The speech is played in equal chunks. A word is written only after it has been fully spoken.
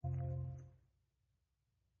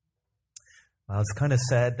It's kind of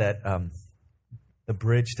sad that the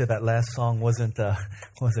bridge to that last song wasn't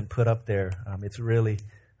put up there. It's really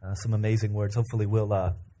some amazing words. Hopefully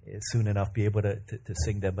we'll soon enough be able to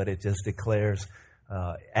sing them, but it just declares,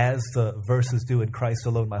 as the verses do, in Christ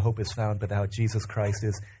alone my hope is found, but how Jesus Christ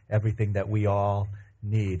is everything that we all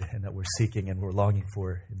need and that we're seeking and we're longing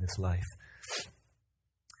for in this life.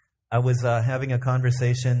 I was having a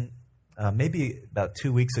conversation maybe about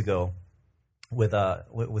 2 weeks ago with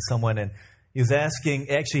someone, and he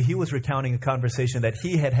was recounting a conversation that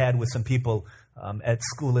he had with some people at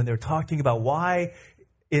school, and they're talking about why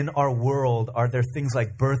in our world are there things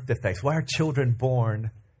like birth defects? Why are children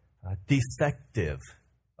born defective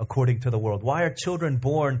according to the world? Why are children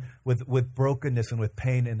born with brokenness and with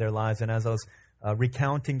pain in their lives? And as I was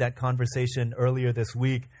recounting that conversation earlier this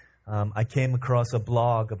week, I came across a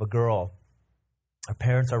blog of a girl. Her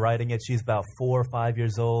parents are writing it. She's about 4 or 5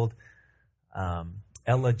 years old.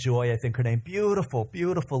 Ella Joy, I think her name. Beautiful,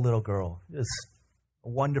 beautiful little girl. Just a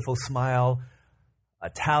wonderful smile,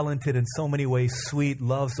 talented in so many ways, sweet,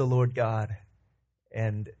 loves the Lord God,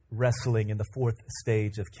 and wrestling in the 4th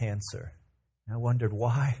stage of cancer. And I wondered,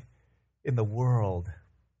 why in the world?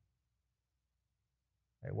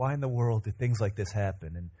 Why in the world do things like this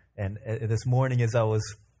happen? And this morning, as I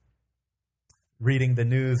was reading the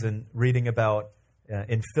news and reading about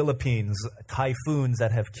in Philippines, typhoons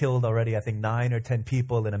that have killed already, I think 9 or 10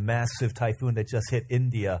 people in a massive typhoon that just hit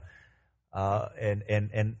India. And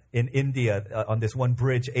in India, on this one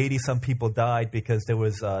bridge, 80-some people died because there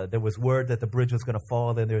was word that the bridge was going to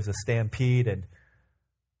fall. Then there was a stampede, and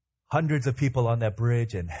hundreds of people on that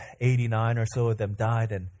bridge, and 89 or so of them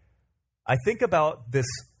died. And I think about this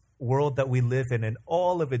world that we live in and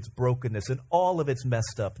all of its brokenness and all of its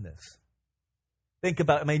messed upness. Think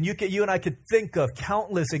about, you and I could think of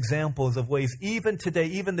countless examples of ways, even today,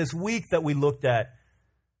 even this week that we looked at,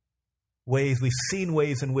 we've seen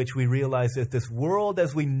ways in which we realize that this world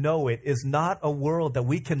as we know it is not a world that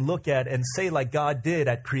we can look at and say like God did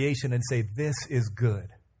at creation and say, this is good.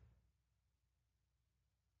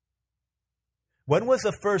 When was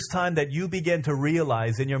the first time that you began to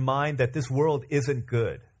realize in your mind that this world isn't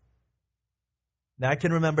good? Now, I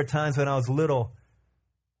can remember times when I was little,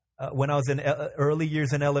 when I was in early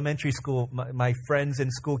years in elementary school, my friends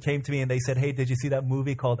in school came to me and they said, hey, did you see that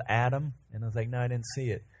movie called Adam? And I was like, no, I didn't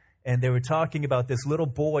see it. And they were talking about this little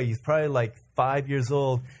boy. He's probably like 5 years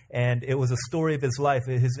old. And it was a story of his life.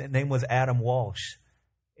 His name was Adam Walsh.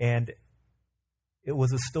 And it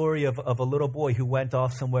was a story of a little boy who went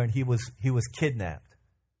off somewhere and he was kidnapped.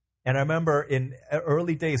 And I remember in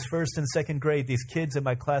early days, 1st and 2nd grade, these kids in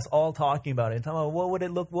my class all talking about it and talking about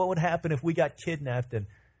what would happen if we got kidnapped. And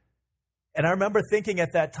I remember thinking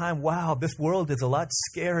at that time, wow, this world is a lot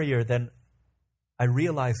scarier than I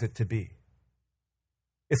realize it to be.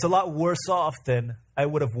 It's a lot worse off than I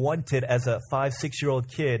would have wanted as a 5, 6-year-old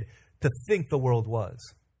kid to think the world was.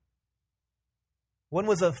 When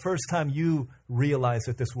was the first time you realized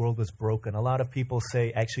that this world was broken? A lot of people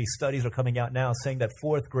say, actually studies are coming out now saying that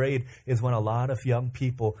 4th grade is when a lot of young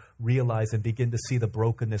people realize and begin to see the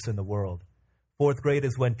brokenness in the world. 4th grade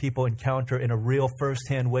is when people encounter in a real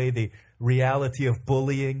firsthand way the reality of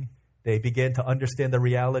bullying. They begin to understand the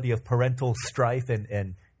reality of parental strife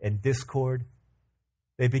and discord.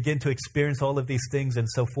 They begin to experience all of these things. And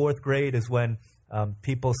so 4th grade is when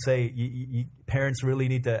people say parents really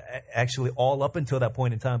need to actually all up until that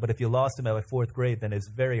point in time. But if you lost them at 4th grade, then it's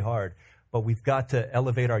very hard. But we've got to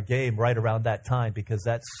elevate our game right around that time because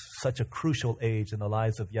that's such a crucial age in the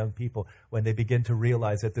lives of young people when they begin to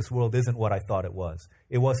realize that this world isn't what I thought it was.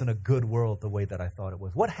 It wasn't a good world the way that I thought it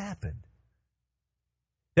was. What happened?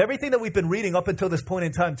 Everything that we've been reading up until this point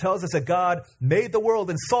in time tells us that God made the world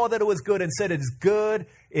and saw that it was good and said it's good,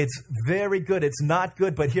 it's very good, it's not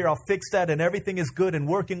good, but here I'll fix that and everything is good and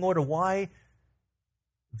working order. Why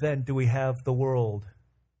then do we have the world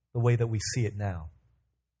the way that we see it now?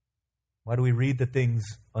 Why do we read the things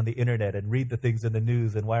on the internet and read the things in the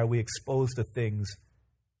news, and why are we exposed to things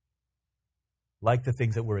like the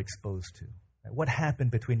things that we're exposed to? What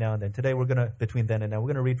happened between now and then? Today between then and now,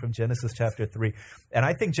 we're going to read from Genesis chapter 3. And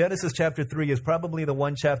I think Genesis chapter 3 is probably the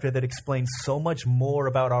one chapter that explains so much more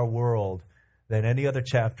about our world than any other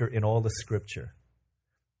chapter in all the Scripture.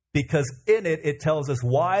 Because in it, it tells us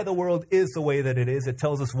why the world is the way that it is. It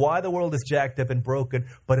tells us why the world is jacked up and broken.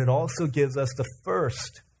 But it also gives us the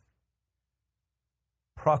first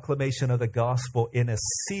proclamation of the gospel in a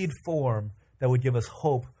seed form that would give us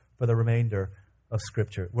hope for the remainder of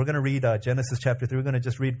Scripture. We're going to read Genesis chapter 3. We're going to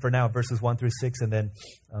just read for now verses 1 through 6 and then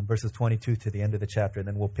verses 22 to the end of the chapter, and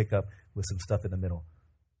then we'll pick up with some stuff in the middle.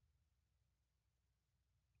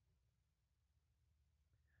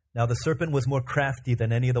 Now the serpent was more crafty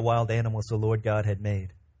than any of the wild animals the Lord God had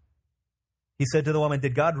made. He said to the woman,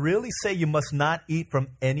 "Did God really say you must not eat from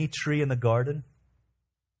any tree in the garden?"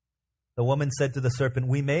 The woman said to the serpent,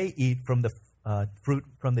 "We may eat from the fruit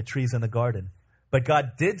from the trees in the garden. But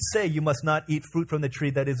God did say you must not eat fruit from the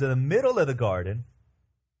tree that is in the middle of the garden,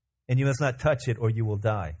 and you must not touch it or you will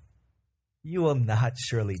die." "You will not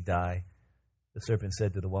surely die," the serpent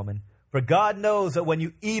said to the woman. "For God knows that when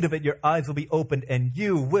you eat of it, your eyes will be opened, and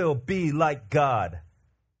you will be like God,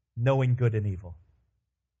 knowing good and evil."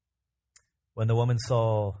 When the woman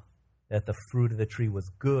saw that the fruit of the tree was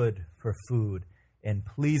good for food and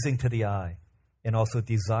pleasing to the eye, and also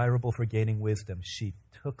desirable for gaining wisdom, she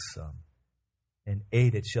took some and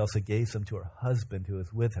ate it. She also gave some to her husband who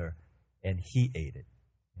was with her, and he ate it.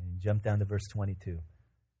 And jump down to verse 22.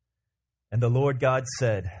 And the Lord God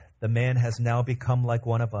said, "The man has now become like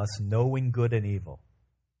one of us, knowing good and evil.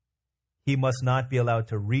 He must not be allowed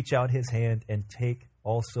to reach out his hand and take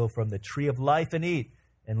also from the tree of life and eat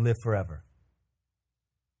and live forever."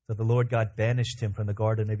 So the Lord God banished him from the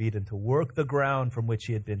Garden of Eden to work the ground from which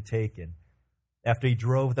he had been taken. After he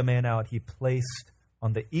drove the man out, he placed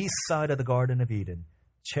on the east side of the Garden of Eden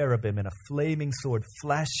cherubim and a flaming sword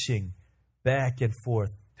flashing back and forth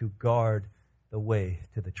to guard the way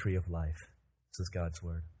to the tree of life. This is God's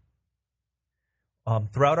word.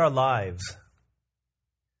 Throughout our lives,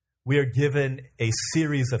 we are given a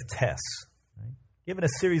series of tests. Right? Given a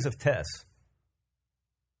series of tests.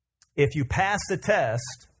 If you pass the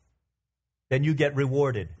test, then you get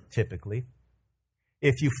rewarded, typically.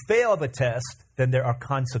 If you fail the test, then there are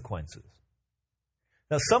consequences.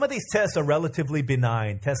 Now, some of these tests are relatively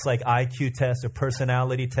benign. Tests like IQ tests or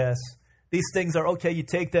personality tests. These things are okay, you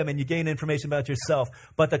take them and you gain information about yourself,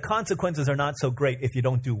 but the consequences are not so great if you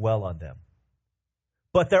don't do well on them.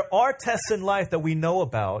 But there are tests in life that we know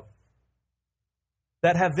about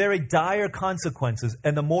that have very dire consequences,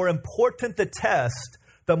 and the more important the test,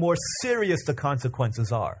 the more serious the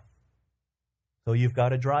consequences are. So you've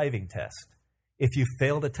got a driving test. If you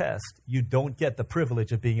fail the test, you don't get the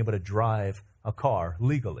privilege of being able to drive a car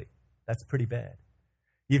legally. That's pretty bad.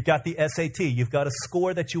 You've got the SAT. You've got a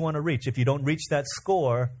score that you want to reach. If you don't reach that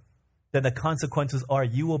score, then the consequences are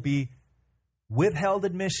you will be withheld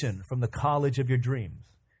admission from the college of your dreams.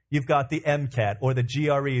 You've got the MCAT or the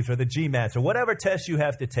GREs or the GMATs or whatever test you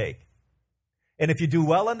have to take. And if you do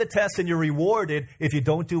well on the test, then you're rewarded. If you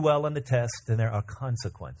don't do well on the test, then there are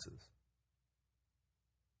consequences.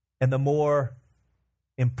 And the more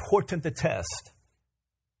important the test,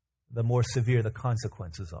 the more severe the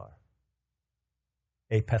consequences are.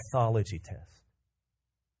 A pathology test,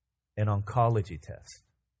 an oncology test,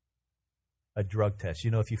 a drug test.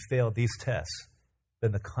 You know, if you fail these tests,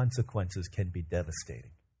 then the consequences can be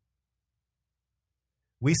devastating.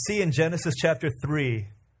 We see in Genesis chapter 3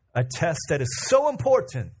 a test that is so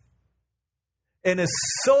important and is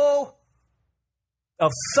so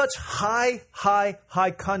of such high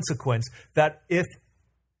consequence that if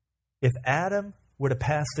Adam were to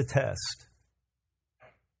pass the test,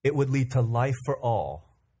 it would lead to life for all.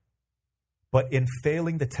 But in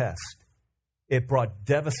failing the test, it brought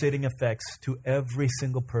devastating effects to every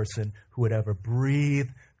single person who would ever breathe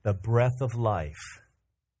the breath of life.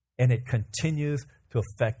 And it continues to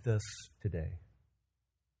affect us today.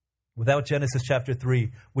 Without Genesis chapter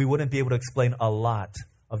 3, we wouldn't be able to explain a lot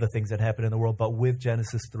of the things that happen in the world. But with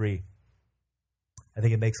Genesis 3, I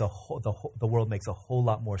think it makes the world makes a whole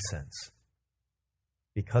lot more sense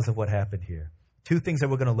because of what happened here. Two things that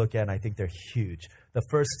we're going to look at, and I think they're huge. The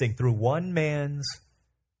first thing, through one man's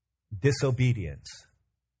disobedience,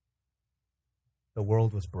 the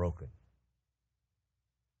world was broken.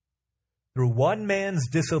 Through one man's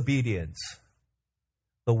disobedience,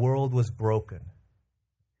 the world was broken.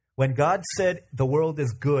 When God said the world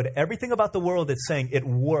is good, everything about the world is saying it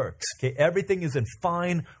works. Okay? Everything is in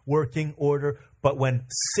fine working order. But when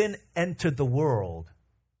sin entered the world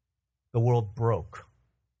broke.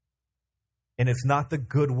 And it's not the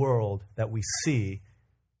good world that we see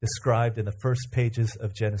described in the first pages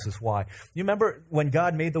of Genesis. Why? You remember when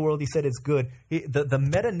God made the world, he said it's good. The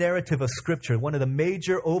meta-narrative of Scripture, one of the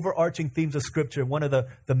major overarching themes of Scripture, one of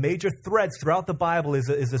the major threads throughout the Bible is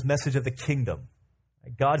this message of the kingdom.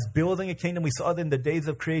 God's building a kingdom. We saw that in the days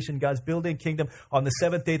of creation. God's building a kingdom. On the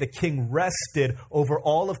seventh day, the king rested over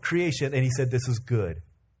all of creation, and he said, this is good.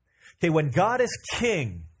 Okay, when God is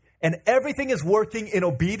king, and everything is working in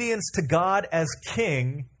obedience to God as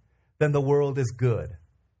king, then the world is good.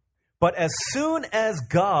 But as soon as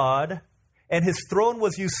God and his throne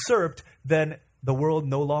was usurped, then the world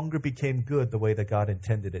no longer became good the way that God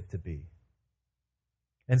intended it to be.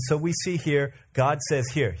 And so we see here, God says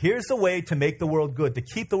here's the way to make the world good, to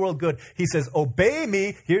keep the world good. He says, obey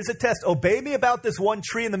me. Here's a test. Obey me about this one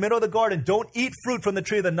tree in the middle of the garden. Don't eat fruit from the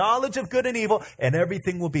tree of the knowledge of good and evil, and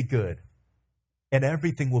everything will be good. And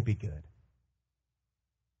everything will be good.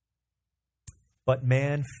 But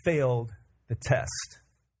man failed the test.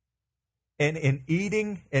 And in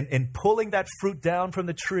eating and in pulling that fruit down from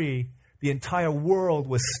the tree, the entire world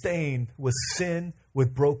was stained with sin,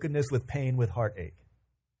 with brokenness, with pain, with heartache.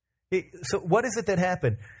 So what is it that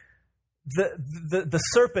happened? The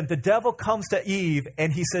serpent, the devil, comes to Eve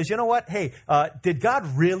and he says, you know what? Hey, did God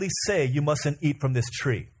really say you mustn't eat from this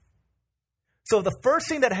tree? So the first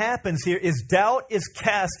thing that happens here is doubt is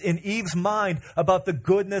cast in Eve's mind about the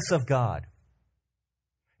goodness of God.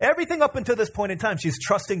 Everything up until this point in time, she's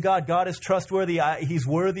trusting God. God is trustworthy. He's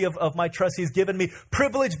worthy of my trust. He's given me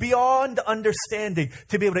privilege beyond understanding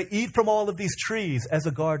to be able to eat from all of these trees as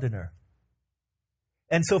a gardener.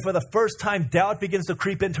 And so for the first time, doubt begins to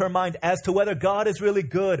creep into her mind as to whether God is really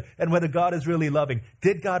good and whether God is really loving.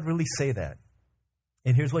 Did God really say that?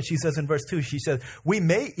 And here's what she says in verse 2. She says, we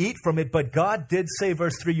may eat from it, but God did say,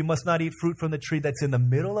 verse 3, you must not eat fruit from the tree that's in the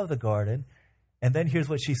middle of the garden. And then here's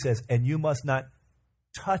what she says, and you must not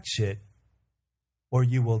touch it or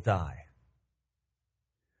you will die.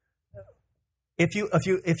 If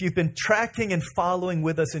you've been tracking and following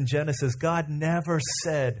with us in Genesis, God never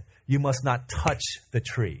said you must not touch the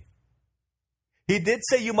tree. He did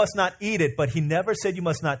say you must not eat it, but he never said you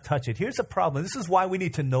must not touch it. Here's the problem. This is why we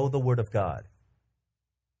need to know the Word of God.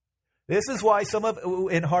 This is why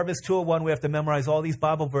in Harvest 201 we have to memorize all these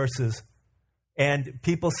Bible verses. And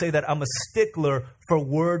people say that I'm a stickler for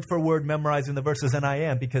word memorizing the verses, and I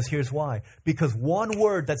am, because here's why. Because one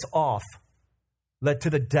word that's off led to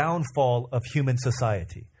the downfall of human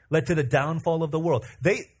society, led to the downfall of the world.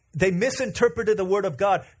 They misinterpreted the word of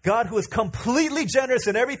God. God, who is completely generous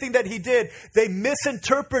in everything that he did, they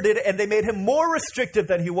misinterpreted it and they made him more restrictive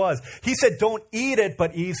than he was. He said, don't eat it,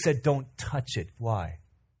 but Eve said, don't touch it. Why?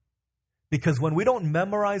 Because when we don't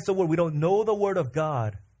memorize the word, we don't know the word of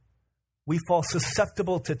God, we fall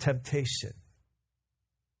susceptible to temptation.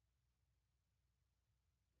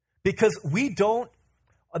 Because we don't,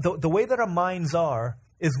 the way that our minds are,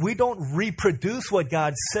 is we don't reproduce what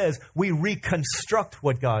God says, we reconstruct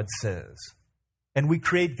what God says. And we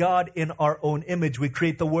create God in our own image. We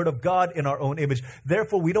create the Word of God in our own image.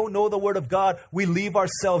 Therefore, we don't know the Word of God. We leave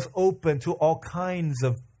ourselves open to all kinds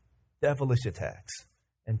of devilish attacks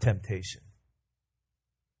and temptation.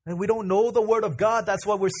 And we don't know the Word of God. That's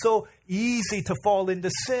why we're so easy to fall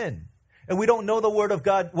into sin. And we don't know the Word of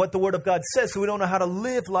God, what the Word of God says, so we don't know how to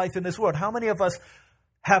live life in this world. How many of us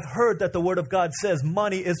have heard that the Word of God says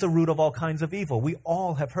money is the root of all kinds of evil? We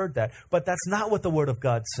all have heard that. But that's not what the Word of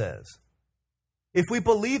God says. If we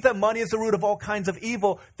believe that money is the root of all kinds of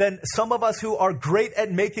evil, then some of us who are great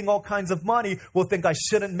at making all kinds of money will think I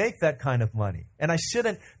shouldn't make that kind of money. And I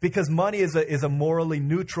shouldn't, because money is a morally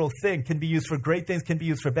neutral thing, can be used for great things, can be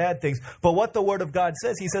used for bad things. But what the Word of God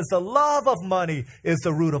says, he says the love of money is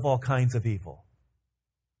the root of all kinds of evil.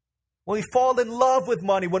 When we fall in love with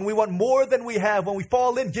money, when we want more than we have, when we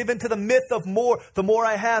give into the myth of more, the more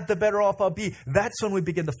I have, the better off I'll be, that's when we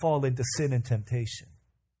begin to fall into sin and temptation.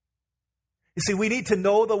 You see, we need to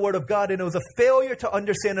know the Word of God, and it was a failure to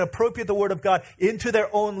understand and appropriate the Word of God into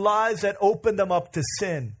their own lives that opened them up to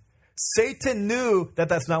sin. Satan knew that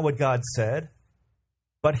that's not what God said,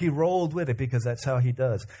 but he rolled with it because that's how he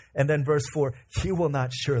does. And then verse 4, you will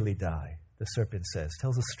not surely die, the serpent says.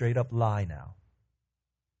 Tells a straight up lie now.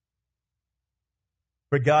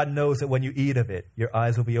 For God knows that when you eat of it, your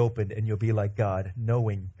eyes will be opened and you'll be like God,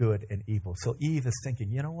 knowing good and evil. So Eve is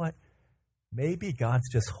thinking, you know what? Maybe God's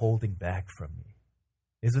just holding back from me.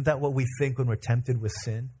 Isn't that what we think when we're tempted with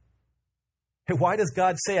sin? Hey, why does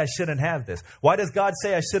God say I shouldn't have this? Why does God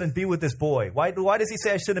say I shouldn't be with this boy? Why does he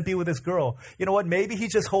say I shouldn't be with this girl? You know what? Maybe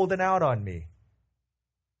he's just holding out on me.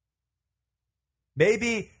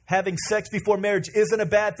 Maybe having sex before marriage isn't a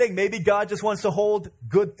bad thing. Maybe God just wants to hold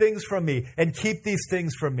good things from me and keep these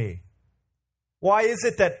things from me. Why is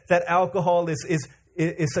it that alcohol is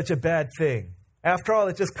such a bad thing? After all,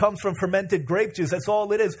 it just comes from fermented grape juice. That's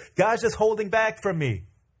all it is. God's just holding back from me.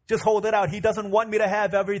 Just hold it out. He doesn't want me to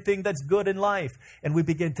have everything that's good in life. And we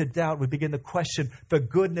begin to doubt. We begin to question the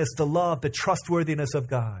goodness, the love, the trustworthiness of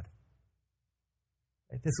God.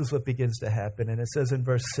 This is what begins to happen. And it says in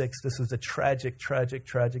verse 6, this is a tragic, tragic,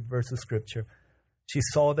 tragic verse of Scripture. She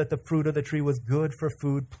saw that the fruit of the tree was good for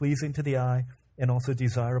food, pleasing to the eye, and also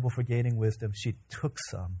desirable for gaining wisdom. She took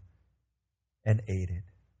some and ate it.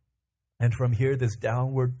 And from here, this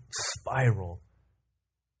downward spiral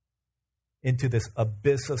into this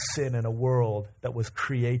abyss of sin in a world that was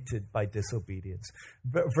created by disobedience.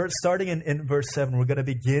 Starting in verse 7, we're going to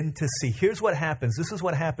begin to see. Here's what happens. This is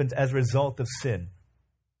what happens as a result of sin.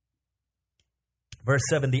 Verse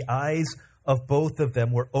 7, the eyes of both of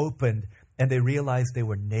them were opened, and they realized they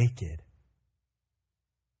were naked.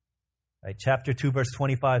 Right, chapter 2, verse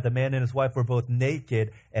 25, the man and his wife were both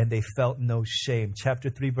naked, and they felt no shame. Chapter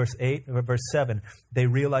 3, verse 7, they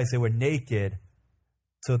realized they were naked,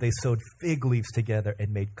 so they sewed fig leaves together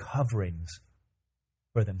and made coverings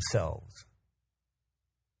for themselves.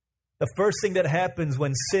 The first thing that happens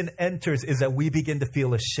when sin enters is that we begin to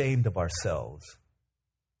feel ashamed of ourselves.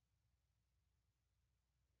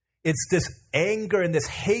 It's this anger and this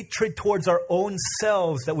hatred towards our own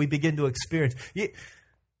selves that we begin to experience.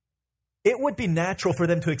 It would be natural for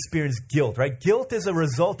them to experience guilt, right? Guilt is a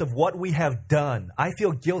result of what we have done. I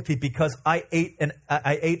feel guilty because I ate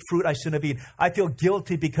fruit I shouldn't have eaten. I feel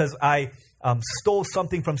guilty because I stole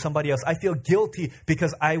something from somebody else. I feel guilty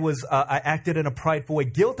because I acted in a prideful way.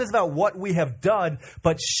 Guilt is about what we have done,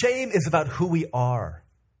 but shame is about who we are.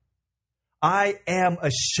 I am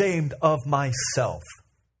ashamed of myself.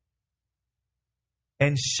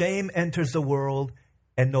 And shame enters the world,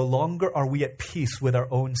 and no longer are we at peace with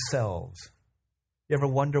our own selves. You ever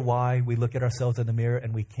wonder why we look at ourselves in the mirror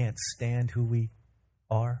and we can't stand who we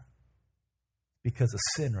are? Because of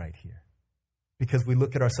sin right here. Because we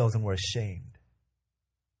look at ourselves and we're ashamed.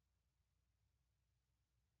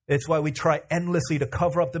 It's why we try endlessly to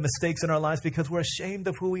cover up the mistakes in our lives, because we're ashamed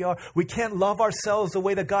of who we are. We can't love ourselves the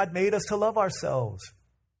way that God made us to love ourselves.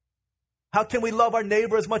 How can we love our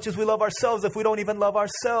neighbor as much as we love ourselves if we don't even love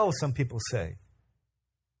ourselves, some people say.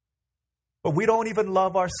 But we don't even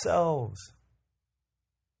love ourselves.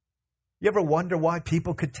 You ever wonder why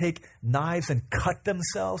people could take knives and cut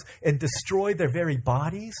themselves and destroy their very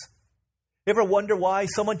bodies? You ever wonder why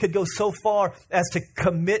someone could go so far as to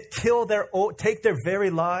take their very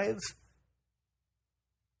lives?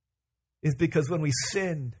 It's because when we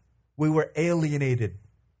sinned, we were alienated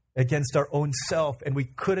against our own self, and we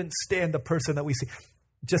couldn't stand the person that we see.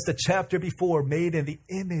 Just a chapter before, made in the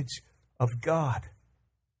image of God.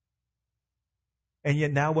 And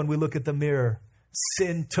yet now when we look at the mirror,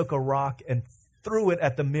 sin took a rock and threw it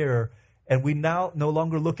at the mirror, and we now no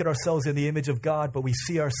longer look at ourselves in the image of God, but we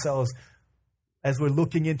see ourselves as we're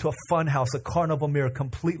looking into a fun house, a carnival mirror,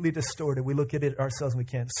 completely distorted. We look at it ourselves and we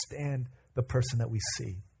can't stand the person that we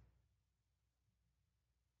see.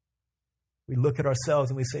 We look at ourselves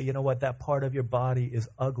and we say, you know what, that part of your body is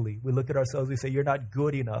ugly. We look at ourselves and we say, you're not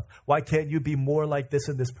good enough. Why can't you be more like this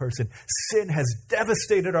and this person? Sin has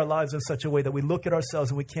devastated our lives in such a way that we look at ourselves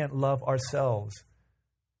and we can't love ourselves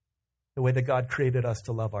the way that God created us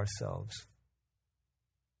to love ourselves.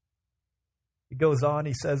 He goes on,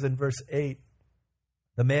 he says in verse 8,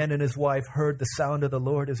 the man and his wife heard the sound of the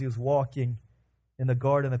Lord as he was walking in the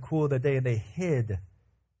garden in the cool of the day, and they hid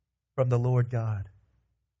from the Lord God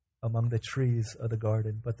among the trees of the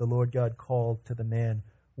garden. But the Lord God called to the man,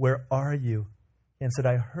 where are you? And said,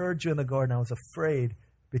 I heard you in the garden. I was afraid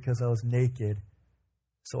because I was naked,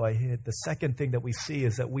 so I hid. The second thing that we see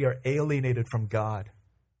is that we are alienated from God.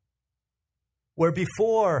 Where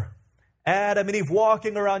before Adam and Eve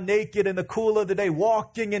walking around naked in the cool of the day,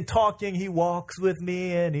 walking and talking, he walks with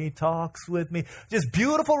me and he talks with me. This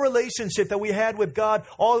beautiful relationship that we had with God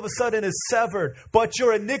all of a sudden is severed. But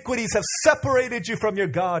your iniquities have separated you from your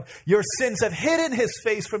God. Your sins have hidden his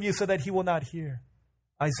face from you so that he will not hear.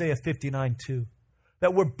 Isaiah 59:2.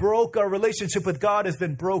 That we're broke, our relationship with God has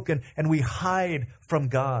been broken, and we hide from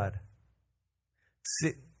God.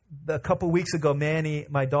 See, a couple weeks ago, Manny,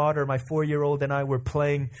 my daughter, my 4-year-old, and I were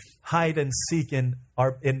playing hide and seek in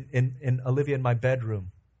Olivia and my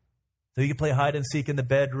bedroom. So you can play hide and seek in the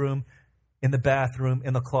bedroom, in the bathroom,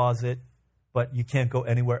 in the closet, but you can't go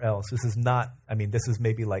anywhere else. This is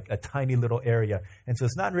maybe like a tiny little area. And so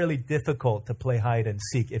it's not really difficult to play hide and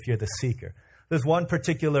seek if you're the seeker. There's one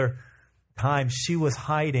particular time she was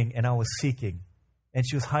hiding and I was seeking. And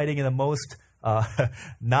she was hiding in the most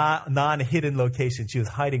non-hidden location. She was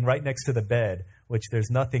hiding right next to the bed, which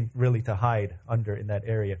there's nothing really to hide under in that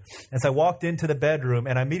area. And so I walked into the bedroom,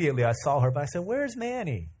 and immediately I saw her, but I said, where's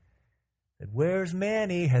Manny? I said, where's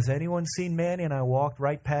Manny? Has anyone seen Manny? And I walked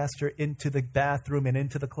right past her into the bathroom and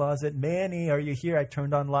into the closet. Manny, are you here? I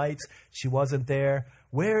turned on lights. She wasn't there.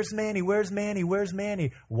 Where's Manny? Where's Manny? Where's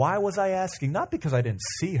Manny? Why was I asking? Not because I didn't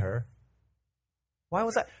see her.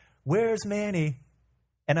 Where's Manny?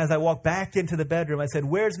 And as I walked back into the bedroom, I said,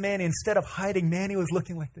 where's Manny? Instead of hiding, Manny was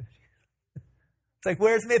looking like this. It's like,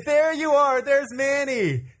 where's Manny? There you are. There's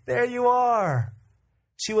Manny. There you are.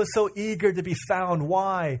 She was so eager to be found.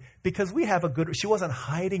 Why? Because she wasn't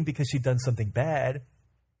hiding because she'd done something bad.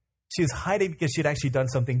 She was hiding because she'd actually done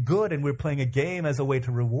something good, and we're playing a game as a way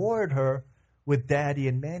to reward her with daddy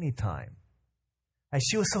and nanny time. And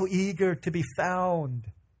she was so eager to be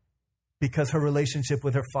found because her relationship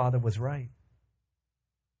with her father was right.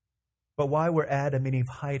 But why were Adam and Eve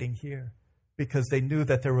hiding here? Because they knew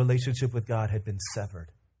that their relationship with God had been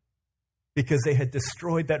severed. Because they had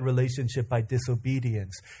destroyed that relationship by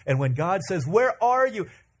disobedience. And when God says, "Where are you?"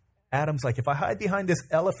 Adam's like, "If I hide behind this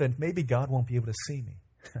elephant, maybe God won't be able to see me."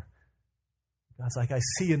 God's like, "I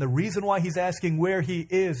see." And the reason why he's asking where he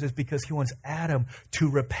is because he wants Adam to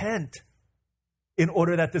repent in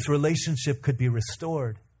order that this relationship could be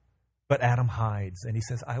restored. But Adam hides and he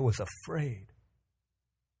says, "I was afraid."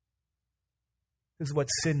 This is what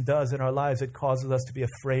sin does in our lives. It causes us to be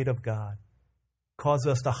afraid of God, causes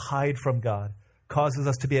us to hide from God, causes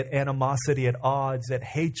us to be at animosity, at odds, at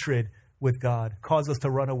hatred with God, causes us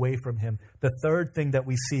to run away from him. The third thing that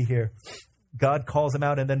we see here, God calls him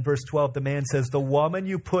out, and then verse 12, the man says, "The woman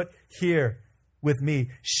you put here with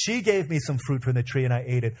me, she gave me some fruit from the tree and I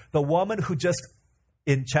ate it." The woman who just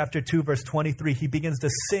in chapter 2, verse 23, he begins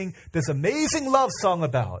to sing this amazing love song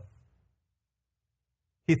about.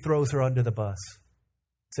 He throws her under the bus.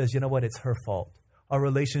 Says, "You know what? It's her fault. Our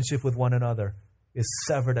relationship with one another is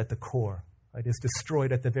severed at the core. Right? It's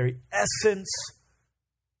destroyed at the very essence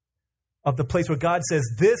of the place where God says,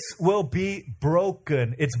 this will be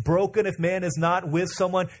broken. It's broken if man is not with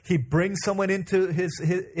someone. He brings someone into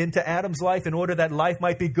into Adam's life in order that life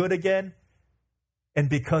might be good again. And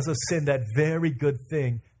because of sin, that very good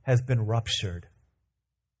thing has been ruptured.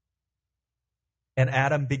 And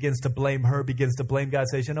Adam begins to blame her, begins to blame God,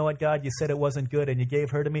 says, "You know what, God, you said it wasn't good and you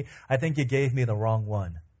gave her to me. I think you gave me the wrong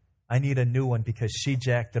one. I need a new one because she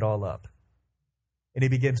jacked it all up." And he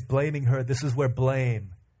begins blaming her. This is where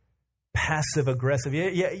blame, passive aggressive.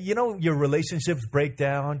 Yeah, you know, your relationships break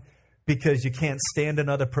down because you can't stand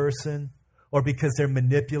another person or because they're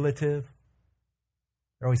manipulative.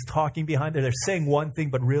 They're always talking behind it. They're saying one thing,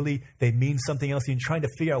 but really they mean something else. And you're trying to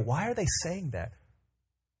figure out, why are they saying that?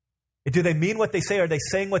 Do they mean what they say? Are they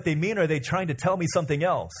saying what they mean? Or are they trying to tell me something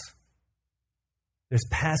else? There's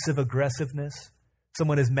passive aggressiveness.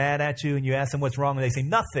 Someone is mad at you and you ask them what's wrong and they say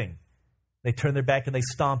nothing. They turn their back and they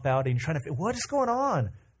stomp out and you're trying to figure, what is going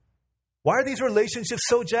on? Why are these relationships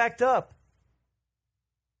so jacked up?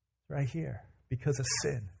 Right here, because of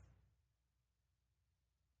sin.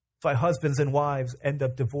 It's why husbands and wives end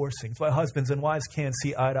up divorcing. It's why husbands and wives can't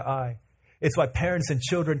see eye to eye. It's why parents and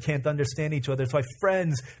children can't understand each other. It's why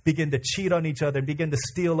friends begin to cheat on each other and begin to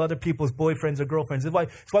steal other people's boyfriends or girlfriends. It's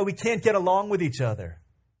why we can't get along with each other.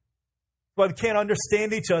 It's why we can't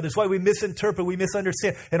understand each other. It's why we misinterpret, we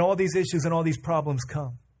misunderstand. And all these issues and all these problems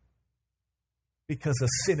come because of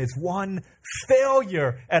sin. It's one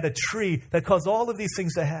failure at a tree that caused all of these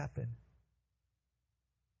things to happen.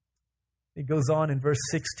 He goes on in verse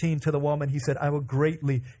 16 to the woman. He said, "I will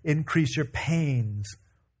greatly increase your pains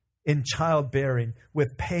in childbearing.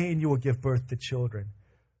 With pain you will give birth to children."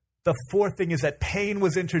 The fourth thing is that pain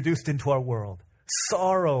was introduced into our world.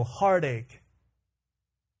 Sorrow, heartache.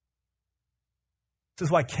 This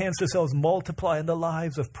is why cancer cells multiply in the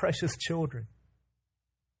lives of precious children.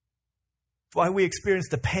 It's why we experience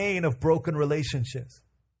the pain of broken relationships.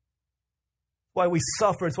 It's why we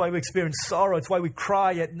suffer. It's why we experience sorrow. It's why we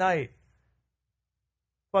cry at night.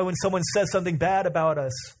 It's why when someone says something bad about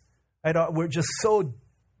us, we're just so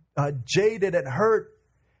jaded and hurt,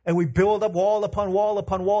 and we build up wall upon wall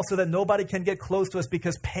upon wall so that nobody can get close to us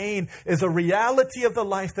because pain is a reality of the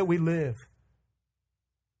life that we live.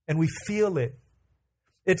 And we feel it.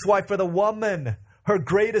 It's why for the woman, her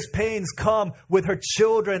greatest pains come with her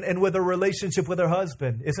children and with a relationship with her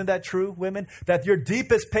husband. Isn't that true, women? That your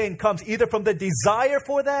deepest pain comes either from the desire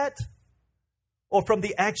for that or from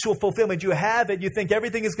the actual fulfillment. You have it, you think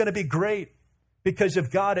everything is going to be great because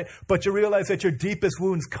you've got it, but you realize that your deepest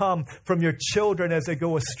wounds come from your children as they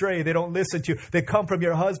go astray. They don't listen to you. They come from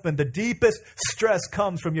your husband. The deepest stress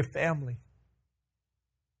comes from your family.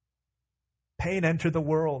 Pain entered the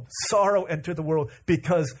world. Sorrow entered the world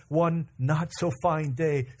because one not so fine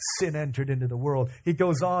day, sin entered into the world. He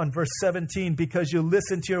goes on, verse 17, "Because you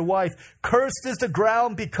listened to your wife, cursed is the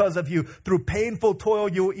ground because of you. Through painful toil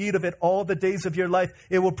you will eat of it all the days of your life.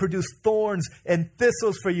 It will produce thorns and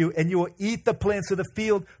thistles for you, and you will eat the plants of the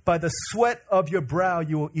field. By the sweat of your brow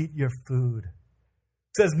you will eat your food."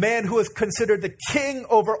 It says, man who is considered the king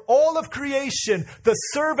over all of creation, the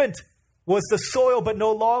servant was the soil, but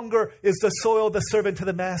no longer is the soil the servant to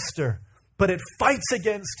the master, but it fights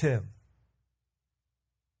against him.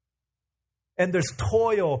 And there's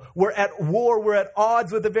toil. We're at war. We're at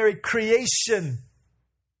odds with the very creation.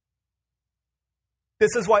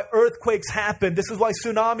 This is why earthquakes happen. This is why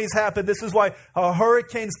tsunamis happen. This is why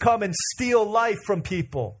hurricanes come and steal life from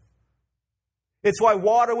people. It's why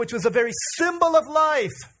water, which was a very symbol of life,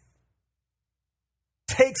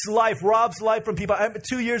 takes life, robs life from people.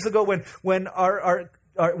 2 years ago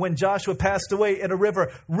when Joshua passed away in a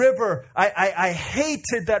river, I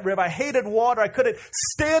hated that river. I hated water. I couldn't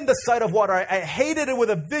stand the sight of water. I hated it with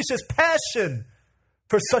a vicious passion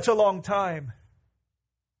for such a long time.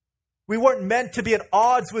 We weren't meant to be at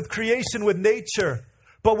odds with creation, with nature,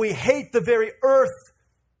 but we hate the very earth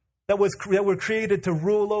that we're created to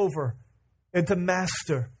rule over and to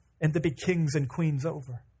master and to be kings and queens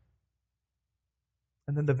over.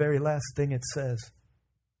 And then the very last thing it says,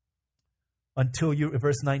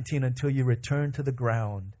 verse 19, until you return to the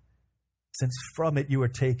ground, since from it you were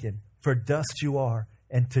taken, for dust you are,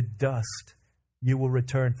 and to dust you will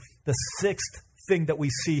return. The sixth thing that we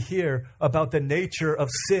see here about the nature of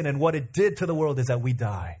sin and what it did to the world is that we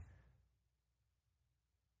die.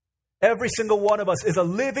 Every single one of us is a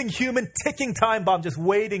living human ticking time bomb, just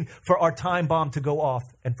waiting for our time bomb to go off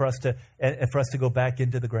and for us to go back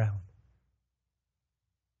into the ground.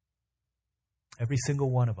 Every single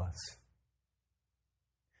one of us.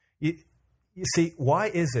 You see, why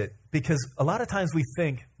is it? Because a lot of times we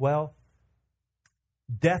think, well,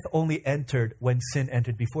 death only entered when sin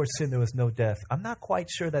entered. Before sin, there was no death. I'm not quite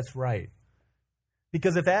sure that's right.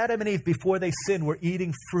 Because if Adam and Eve, before they sinned, were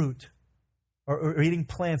eating fruit or eating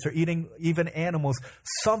plants or eating even animals,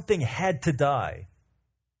 something had to die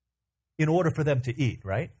in order for them to eat,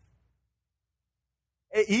 right?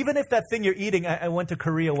 Even if that thing you're eating, I went to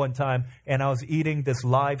Korea one time and I was eating this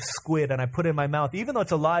live squid and I put it in my mouth. Even though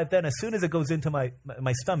it's alive then, as soon as it goes into my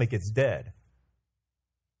stomach, it's dead.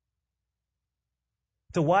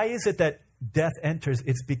 So why is it that death enters?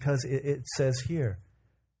 It's because it says here,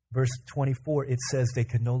 verse 24, it says they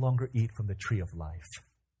could no longer eat from the tree of life.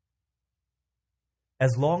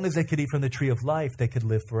 As long as they could eat from the tree of life, they could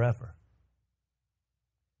live forever.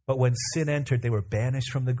 But when sin entered, they were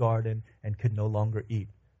banished from the garden and could no longer eat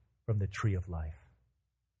from the tree of life.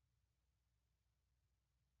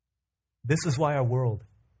 This is why our world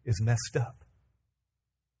is messed up.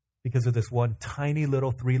 Because of this one tiny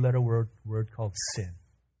little 3-letter word called sin.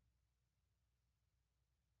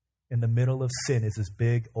 In the middle of sin is this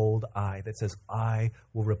big old I that says, I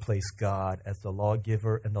will replace God as the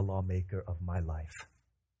lawgiver and the lawmaker of my life.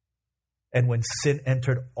 And when sin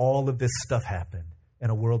entered, all of this stuff happened. And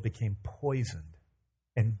a world became poisoned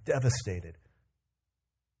and devastated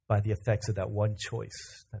by the effects of that one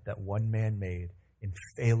choice that one man made in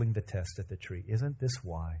failing the test at the tree. Isn't this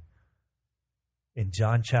why? In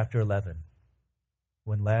John chapter 11,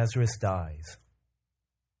 when Lazarus dies,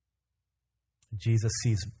 Jesus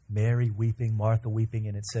sees Mary weeping, Martha weeping,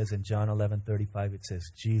 and it says in John 11:35, it says,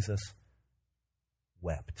 Jesus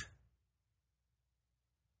wept.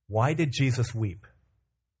 Why did Jesus weep?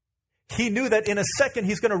 He knew that in a second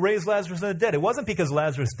he's going to raise Lazarus from the dead. It wasn't because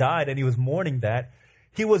Lazarus died and he was mourning that.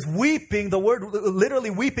 He was weeping. The word literally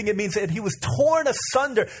weeping, it means that he was torn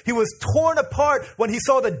asunder. He was torn apart when he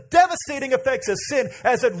saw the devastating effects of sin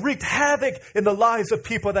as it wreaked havoc in the lives of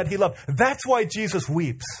people that he loved. That's why Jesus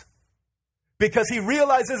weeps. Because he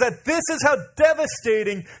realizes that this is how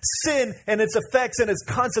devastating sin and its effects and its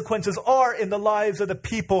consequences are in the lives of the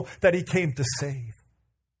people that he came to save.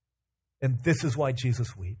 And this is why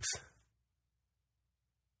Jesus weeps.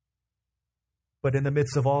 But in the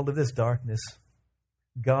midst of all of this darkness,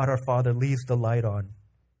 God our Father leaves the light on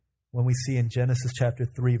when we see in Genesis chapter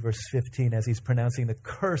 3, verse 15, as he's pronouncing the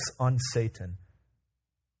curse on Satan.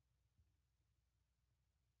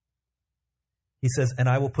 He says, and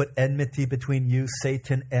I will put enmity between you,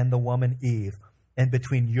 Satan, and the woman Eve, and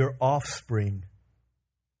between your offspring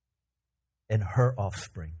and her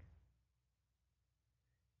offspring.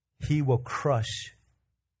 He will crush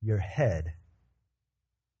your head,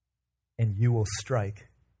 and you will strike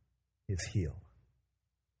his heel.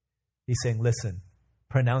 He's saying, listen,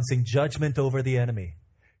 pronouncing judgment over the enemy.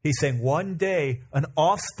 He's saying one day an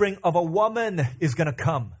offspring of a woman is going to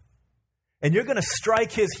come. And you're going to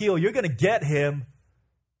strike his heel. You're going to get him.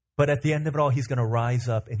 But at the end of it all, he's going to rise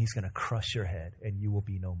up and he's going to crush your head and you will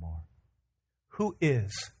be no more. Who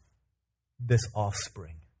is this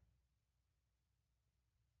offspring?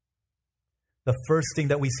 The first thing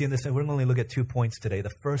that we see in this, and we're going to only look at 2 points today.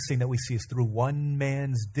 The first thing that we see is through one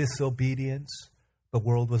man's disobedience, the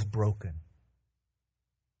world was broken.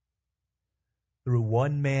 Through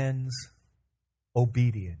one man's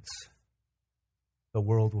obedience, the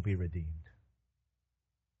world will be redeemed.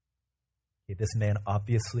 Okay, this man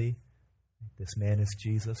obviously This man is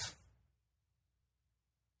Jesus.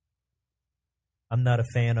 I'm not a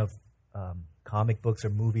fan of comic books or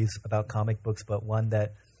movies about comic books, but one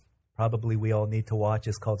that probably we all need to watch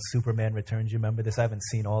is called Superman Returns. You remember this? I haven't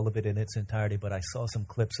seen all of it in its entirety, but I saw some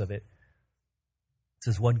clips of it.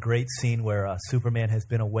 This is one great scene where Superman has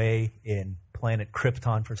been away in planet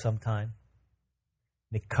Krypton for some time.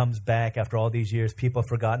 And he comes back after all these years. People have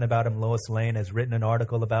forgotten about him. Lois Lane has written an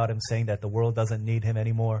article about him saying that the world doesn't need him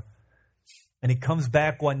anymore. And he comes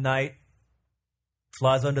back one night,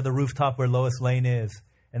 flies under the rooftop where Lois Lane is,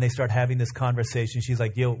 and they start having this conversation. She's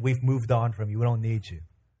like, yo, we've moved on from you. We don't need you.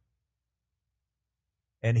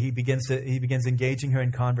 And he begins engaging her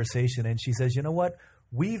in conversation, and she says, you know what?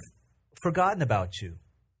 We've forgotten about you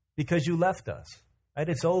because you left us. Right?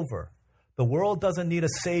 It's over. The world doesn't need a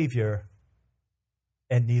savior,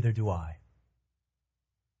 and neither do I.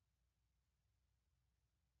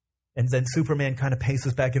 And then Superman kind of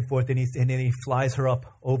paces back and forth, and then he flies her up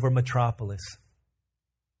over Metropolis.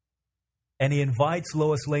 And he invites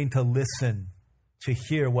Lois Lane to listen, to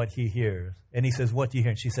hear what he hears. And he says, what do you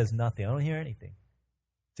hear? And she says, nothing. I don't hear anything.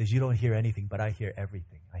 He says, you don't hear anything, but I hear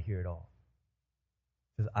everything. I hear it all.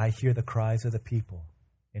 He says, I hear the cries of the people.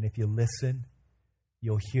 And if you listen,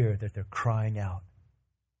 you'll hear that they're crying out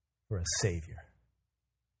for a Savior.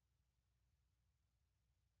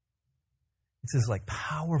 This is like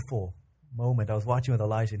powerful moment. I was watching with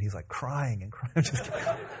Elijah, and he's like crying and crying. Just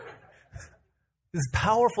this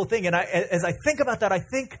powerful thing. And as I think about that, I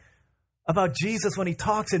think about Jesus when he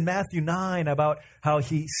talks in Matthew 9 about how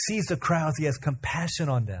he sees the crowds, he has compassion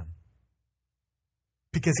on them.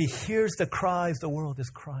 Because he hears the cries, the world is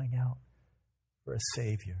crying out for a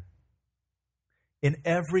Savior. In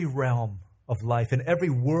every realm of life, in every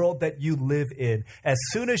world that you live in, as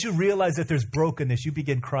soon as you realize that there's brokenness, you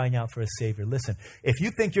begin crying out for a Savior. Listen, if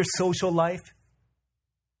you think your social life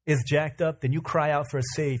is jacked up, then you cry out for a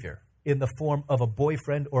Savior in the form of a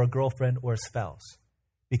boyfriend or a girlfriend or a spouse,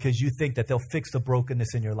 because you think that they'll fix the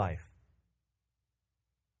brokenness in your life.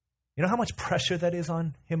 You know how much pressure that is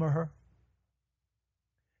on him or her?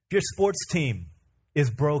 If your sports team is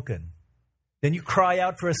broken, then you cry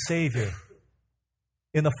out for a Savior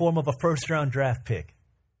in the form of a first-round draft pick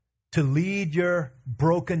to lead your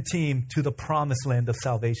broken team to the promised land of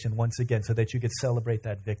salvation once again so that you could celebrate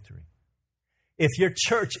that victory. If your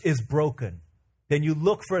church is broken, then you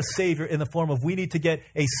look for a Savior in the form of, we need to get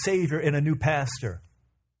a Savior in a new pastor.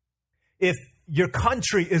 If your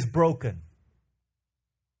country is broken,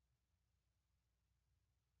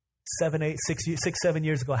 7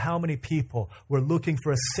 years ago, how many people were looking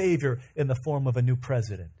for a Savior in the form of a new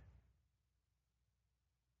president?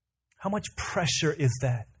 How much pressure is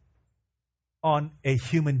that on a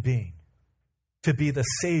human being to be the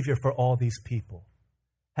Savior for all these people?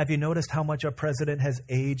 Have you noticed how much our president has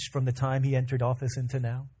aged from the time he entered office into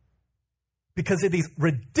now? Because of these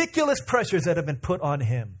ridiculous pressures that have been put on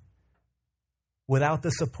him. Without the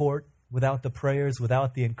support, without the prayers,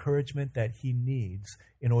 without the encouragement that he needs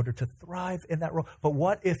in order to thrive in that role. But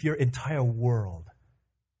what if your entire world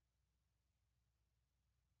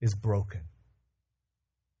is broken?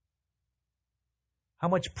 How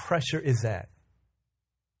much pressure is that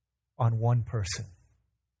on one person?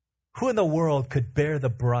 Who in the world could bear the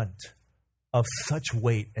brunt of such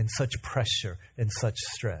weight and such pressure and such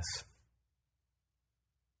stress?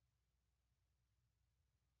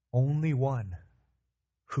 Only one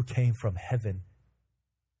who came from heaven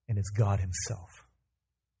and is God himself.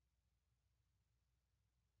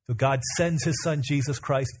 So God sends his son Jesus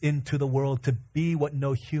Christ into the world to be what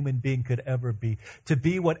no human being could ever be, to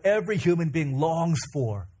be what every human being longs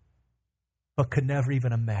for, but could never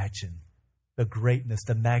even imagine the greatness,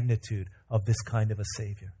 the magnitude of this kind of a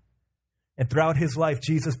Savior. And throughout his life,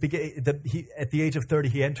 Jesus at the age of 30,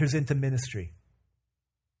 he enters into ministry.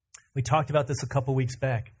 We talked about this a couple weeks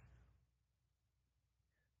back.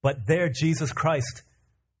 But there, Jesus Christ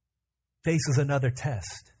faces another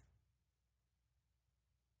test.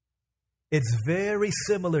 It's very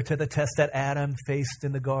similar to the test that Adam faced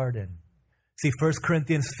in the garden. See, 1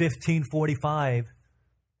 Corinthians 15:45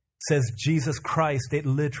 says Jesus Christ, it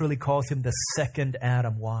literally calls him the second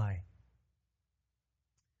Adam. Why?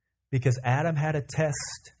 Because Adam had a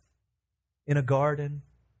test in a garden.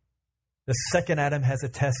 The second Adam has a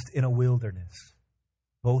test in a wilderness.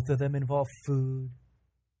 Both of them involve food.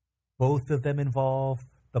 Both of them involve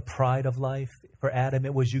the pride of life. For Adam,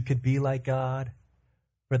 it was you could be like God.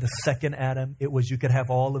 For the second Adam, it was you could have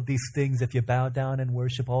all of these things if you bow down and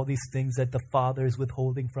worship, all these things that the Father is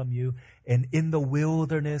withholding from you. And in the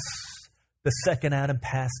wilderness, the second Adam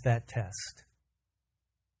passed that test.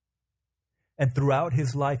 And throughout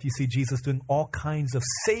his life, you see Jesus doing all kinds of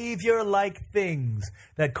Savior-like things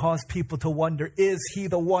that cause people to wonder, is he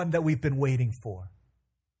the one that we've been waiting for?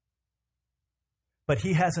 But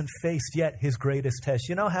he hasn't faced yet his greatest test.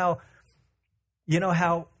 You know how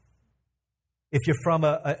if you're from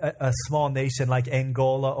a small nation like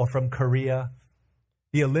Angola or from Korea,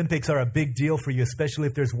 the Olympics are a big deal for you, especially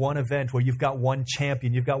if there's one event where you've got one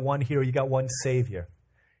champion, you've got one hero, you've got one savior.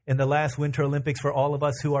 In the last Winter Olympics, for all of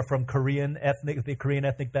us who are from the Korean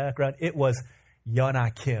ethnic background, it was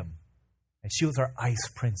Yeona Kim. And she was our ice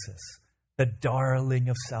princess, the darling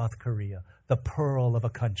of South Korea, the pearl of a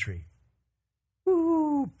country.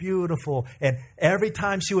 Ooh, beautiful. And every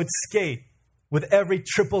time she would skate, with every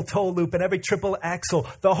triple toe loop and every triple axel,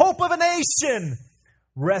 the hope of a nation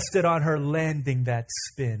rested on her landing that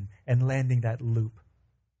spin and landing that loop.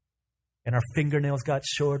 And our fingernails got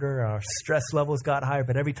shorter, our stress levels got higher,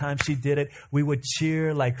 but every time she did it, we would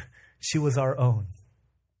cheer like she was our own.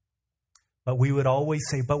 But we would always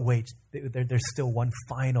say, but wait, there's still one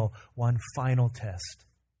final test.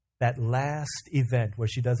 That last event where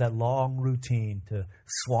she does that long routine to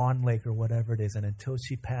Swan Lake or whatever it is, and until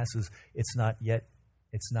she passes, we're not yet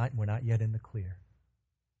in the clear.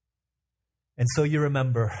 And so you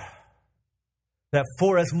remember that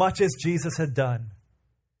for as much as Jesus had done,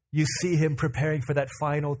 you see him preparing for that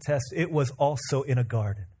final test. It was also in a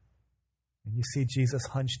garden. And you see Jesus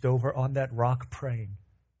hunched over on that rock praying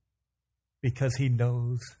because he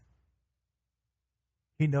knows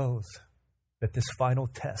that this final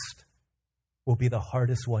test will be the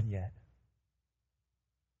hardest one yet.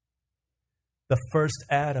 The first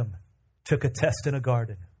Adam took a test in a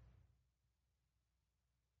garden.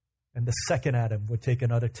 And the second Adam would take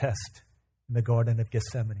another test in the Garden of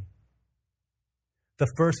Gethsemane. The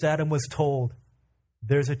first Adam was told,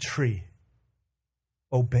 there's a tree,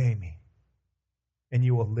 obey me, and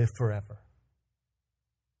you will live forever.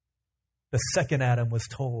 The second Adam was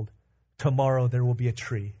told, tomorrow there will be a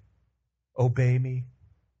tree, obey me,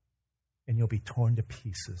 and you'll be torn to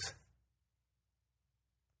pieces.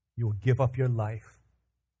 You will give up your life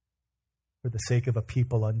for the sake of a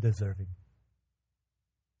people undeserving.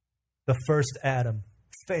 The first Adam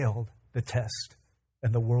failed the test,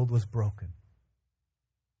 and the world was broken.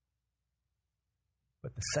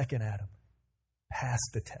 But the second Adam passed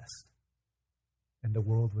the test, and the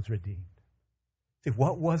world was redeemed. See,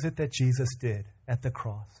 what was it that Jesus did at the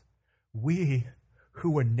cross? We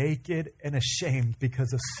who were naked and ashamed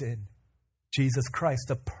because of sin, Jesus Christ,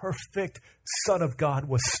 the perfect Son of God,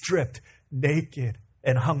 was stripped naked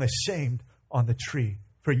and hung ashamed on the tree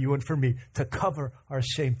for you and for me to cover our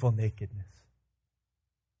shameful nakedness.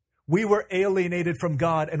 We were alienated from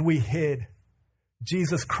God and we hid.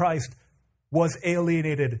 Jesus Christ was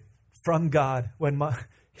alienated from God when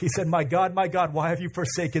he said, my God, why have you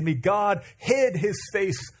forsaken me? God hid his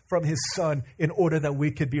face from his Son in order that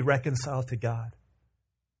we could be reconciled to God.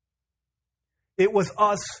 It was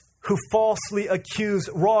us who falsely accused,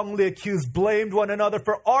 wrongly accused, blamed one another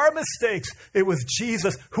for our mistakes. It was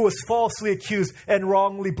Jesus who was falsely accused and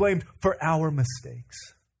wrongly blamed for our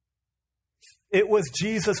mistakes. It was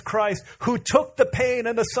Jesus Christ who took the pain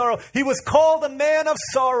and the sorrow. He was called a man of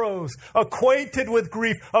sorrows, acquainted with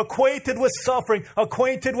grief, acquainted with suffering,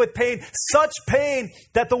 acquainted with pain, such pain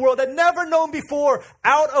that the world had never known before,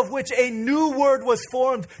 out of which a new word was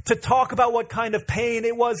formed to talk about what kind of pain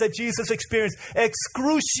it was that Jesus experienced.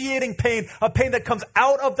 Excruciating pain, a pain that comes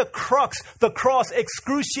out of the crux, the cross,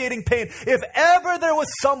 excruciating pain. If ever there was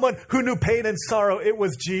someone who knew pain and sorrow, it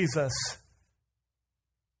was Jesus.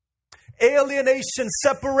 Alienation,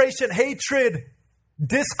 separation, hatred,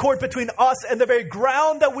 discord between us and the very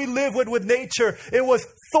ground that we live with nature. It was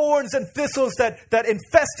thorns and thistles that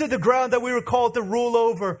infested the ground that we were called to rule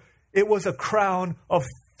over. It was a crown of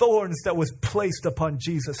thorns that was placed upon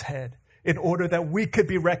Jesus' head in order that we could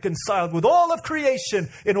be reconciled with all of creation,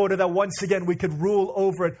 in order that once again we could rule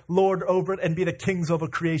over it, lord over it, and be the kings over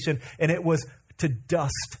creation. And it was to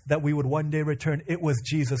dust that we would one day return. It was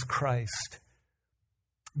Jesus Christ,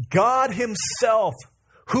 God himself,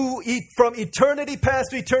 who from eternity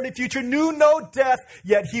past to eternity future knew no death,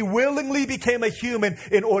 yet he willingly became a human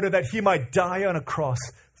in order that he might die on a cross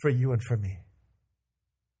for you and for me.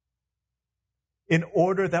 In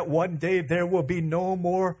order that one day there will be no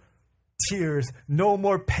more tears, no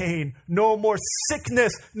more pain, no more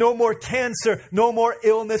sickness, no more cancer, no more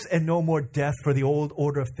illness, and no more death, for the old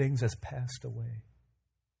order of things has passed away.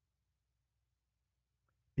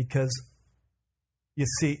 Because you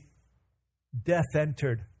see, death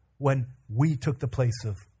entered when we took the place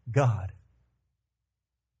of God.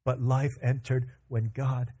 But life entered when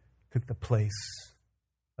God took the place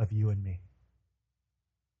of you and me.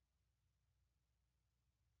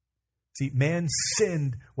 See, man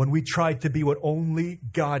sinned when we tried to be what only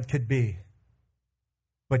God could be.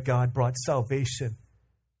 But God brought salvation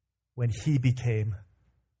when He became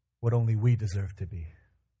what only we deserve to be.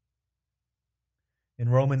 In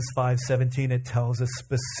Romans 5:17, it tells us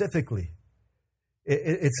specifically,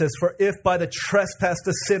 it says, "For if by the trespass,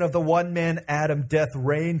 the sin of the one man, Adam, death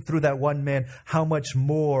reigned through that one man, how much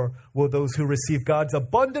more will those who receive God's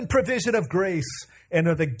abundant provision of grace and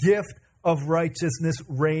of the gift of righteousness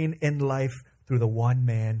reign in life through the one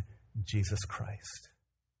man, Jesus Christ?"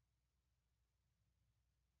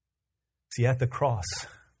 See, at the cross,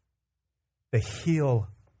 the heel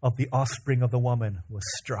of the offspring of the woman was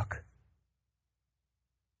struck.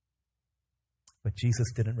 But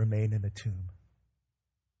Jesus didn't remain in the tomb.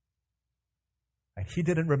 And He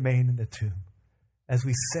didn't remain in the tomb. As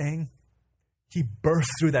we sang, He burst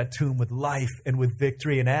through that tomb with life and with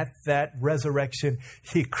victory. And at that resurrection,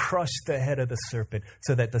 He crushed the head of the serpent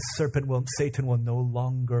so that Satan will no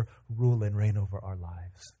longer rule and reign over our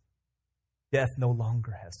lives. Death no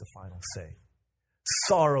longer has the final say.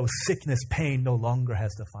 Sorrow, sickness, pain no longer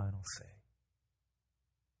has the final say.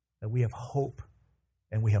 That we have hope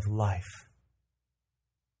and we have life.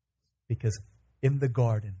 Because in the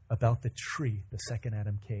garden, about the tree, the second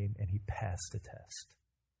Adam came and he passed the test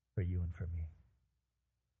for you and for me.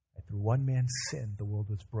 And through one man's sin, the world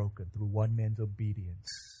was broken. Through one man's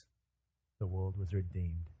obedience, the world was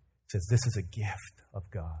redeemed. It says this is a gift of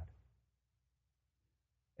God.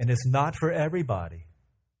 And it's not for everybody.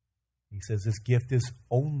 He says this gift is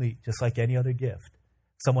only, just like any other gift.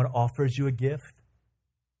 Someone offers you a gift,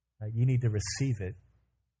 you need to receive it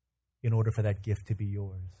in order for that gift to be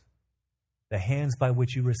yours. The hands by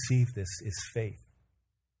which you receive this is faith.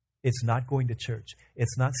 It's not going to church.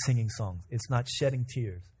 It's not singing songs. It's not shedding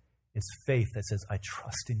tears. It's faith that says, I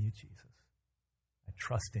trust in you, Jesus. I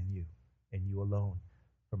trust in you and you alone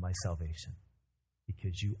for my salvation,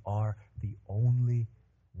 because you are the only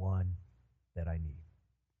one that I need.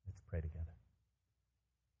 Let's pray together.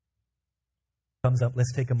 Thumbs up.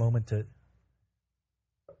 Let's take a moment to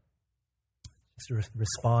just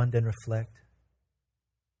respond and reflect.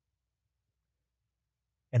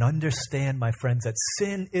 And understand, my friends, that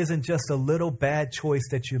sin isn't just a little bad choice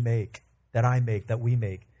that you make, that I make, that we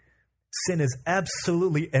make. Sin is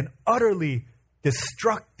absolutely and utterly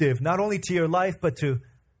destructive, not only to your life, but to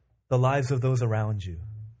the lives of those around you.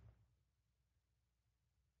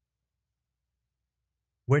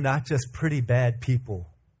 We're not just pretty bad people.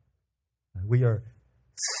 We are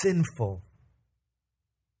sinful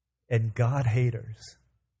and God haters,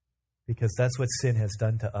 because that's what sin has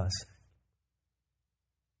done to us.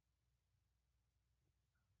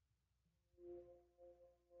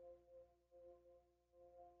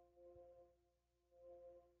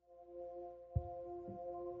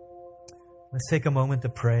 Let's take a moment to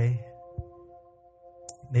pray.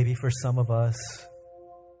 Maybe for some of us,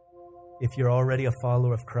 if you're already a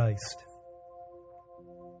follower of Christ,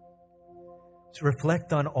 to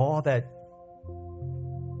reflect on all that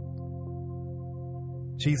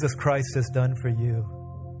Jesus Christ has done for you,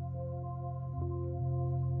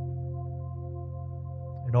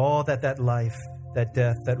 and all that life, that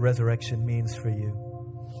death, that resurrection means for you.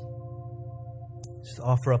 Just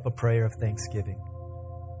offer up a prayer of thanksgiving,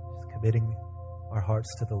 just committing our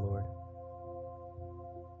hearts to the Lord.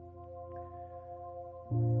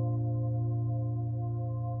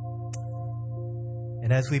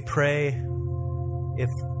 And as we pray, if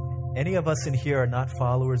any of us in here are not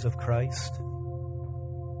followers of Christ,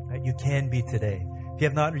 right, you can be today. If you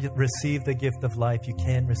have not received the gift of life, you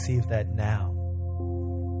can receive that now.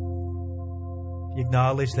 If you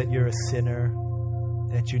acknowledge that you're a sinner,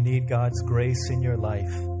 that you need God's grace in your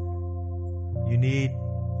life, you need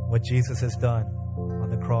what Jesus has done on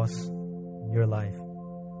the cross in your life.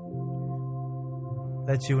 If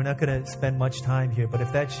that's you, we're not going to spend much time here, but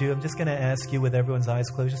if that's you, I'm just going to ask you, with everyone's eyes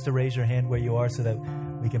closed, just to raise your hand where you are so that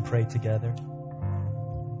we can pray together.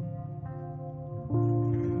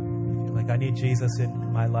 You're like, I need Jesus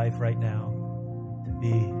in my life right now to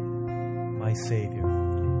be my Savior.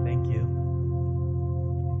 Okay, thank you.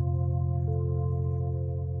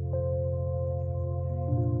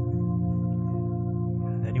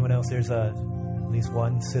 Anyone else? There's at least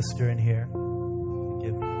one sister in here.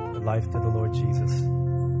 Give her life to the Lord Jesus.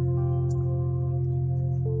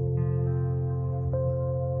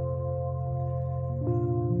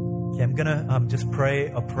 Okay, I'm going to just pray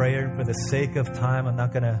a prayer for the sake of time. I'm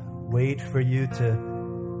not going to wait for you to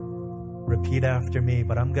repeat after me,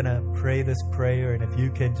 but I'm going to pray this prayer. And if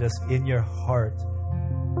you can just in your heart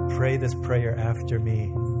pray this prayer after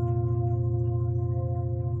me.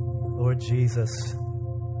 Lord Jesus,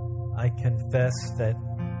 I confess that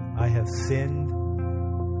I have sinned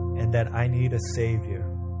and that I need a Savior.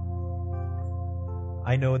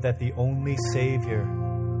 I know that the only Savior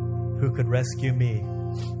who could rescue me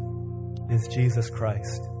is Jesus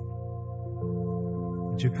Christ.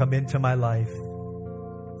 Would you come into my life,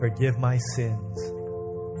 forgive my sins,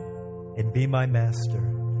 and be my master?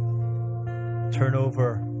 Turn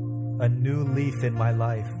over a new leaf in my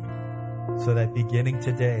life so that beginning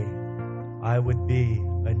today, I would be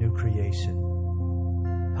a new creation.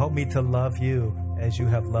 Help me to love you as you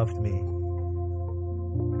have loved me.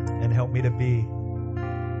 And help me to be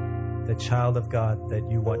the child of God that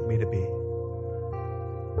you want me to be.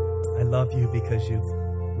 I love you because you've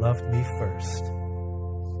loved me first.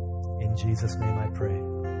 In Jesus' name I pray.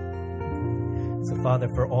 So Father,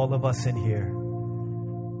 for all of us in here,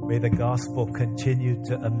 may the gospel continue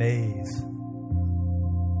to amaze.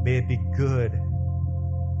 May it be good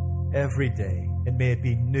every day, and may it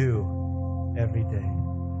be new every day.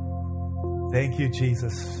 Thank you,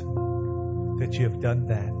 Jesus, that you have done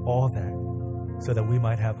that, all that, so that we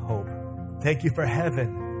might have hope. Thank you for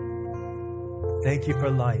heaven. Thank you for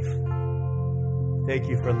life. Thank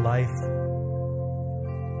you for life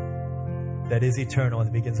that is eternal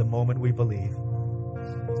and begins the moment we believe.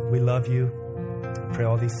 We love you. Pray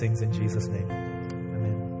all these things in Jesus' name.